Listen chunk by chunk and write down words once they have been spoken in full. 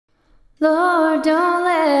Lord, don't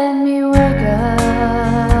let me wake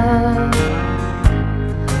up.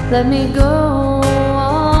 Let me go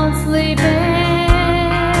on sleeping,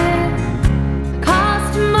 'cause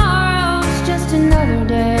tomorrow's just another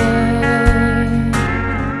day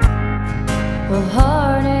of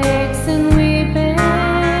heartaches and weeping.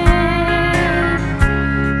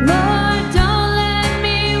 Lord, don't let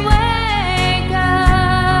me wake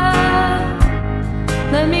up.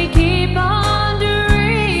 Let me keep on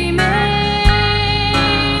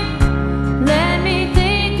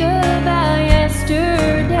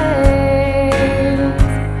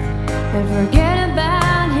forget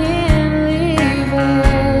about him leaving.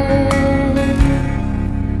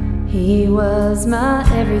 He was my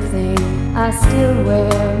everything. I still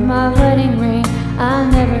wear my wedding ring. I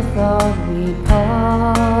never thought we'd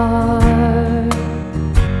part.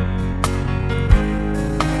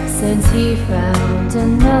 Since he found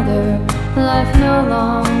another, life no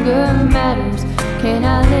longer matters. Can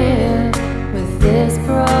I live with this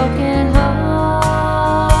broken heart?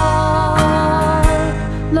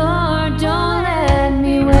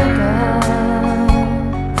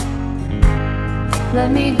 Let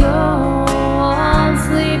me go on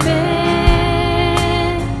sleeping,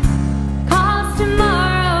 'cause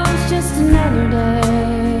tomorrow's just another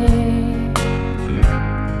day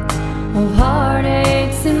of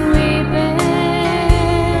heartaches and weeping.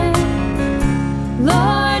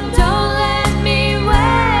 Lord, don't let me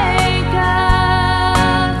wake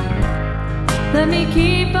up. Let me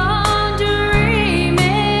keep on dreaming.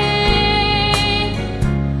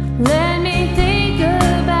 Let me think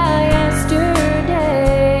about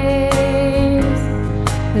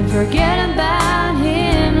and forget about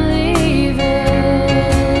him leaving.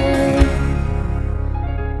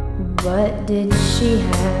 What did she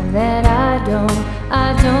have that I don't?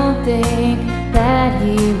 I don't think that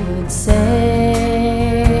he would say.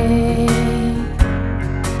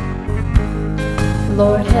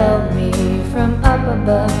 Lord, help me from up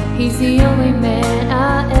above. He's the only man I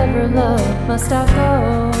ever loved. Must I go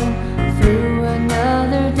through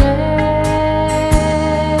another day?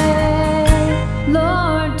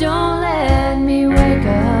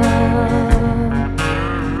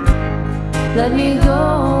 Let me go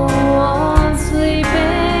on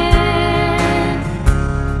sleeping,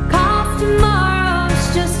 'cause tomorrow's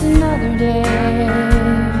just another day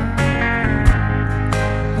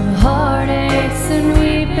of heartaches and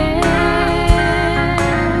weeping.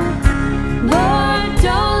 Lord,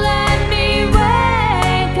 don't let me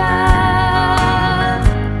wake up.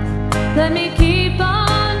 Let me keep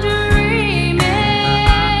on dreaming.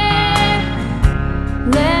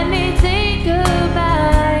 Let me think about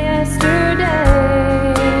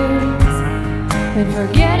and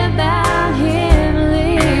forget about him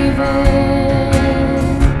leaving.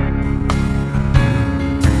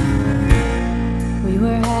 We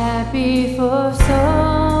were happy for so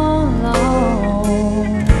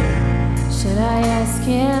long. Should I ask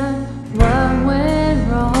him what went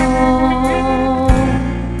wrong?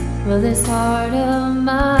 Will this heart of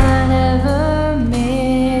mine ever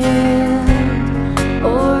mend?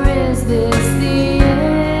 Or is this the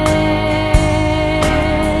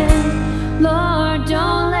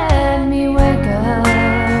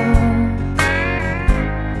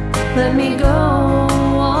let me go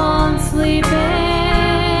on sleeping,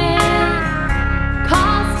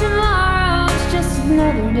 'cause tomorrow's just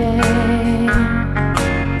another day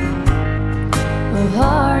of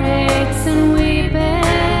heartaches and weeping.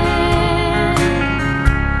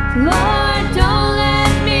 Lord, don't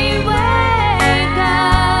let me wake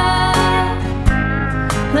up.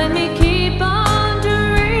 Let me keep on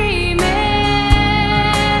dreaming.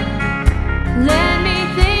 Let me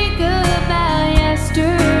think about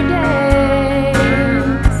yesterdays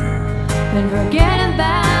and forget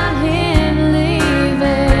about him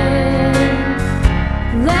leaving.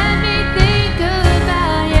 Let me think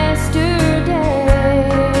about yesterdays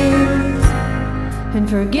and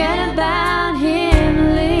forget about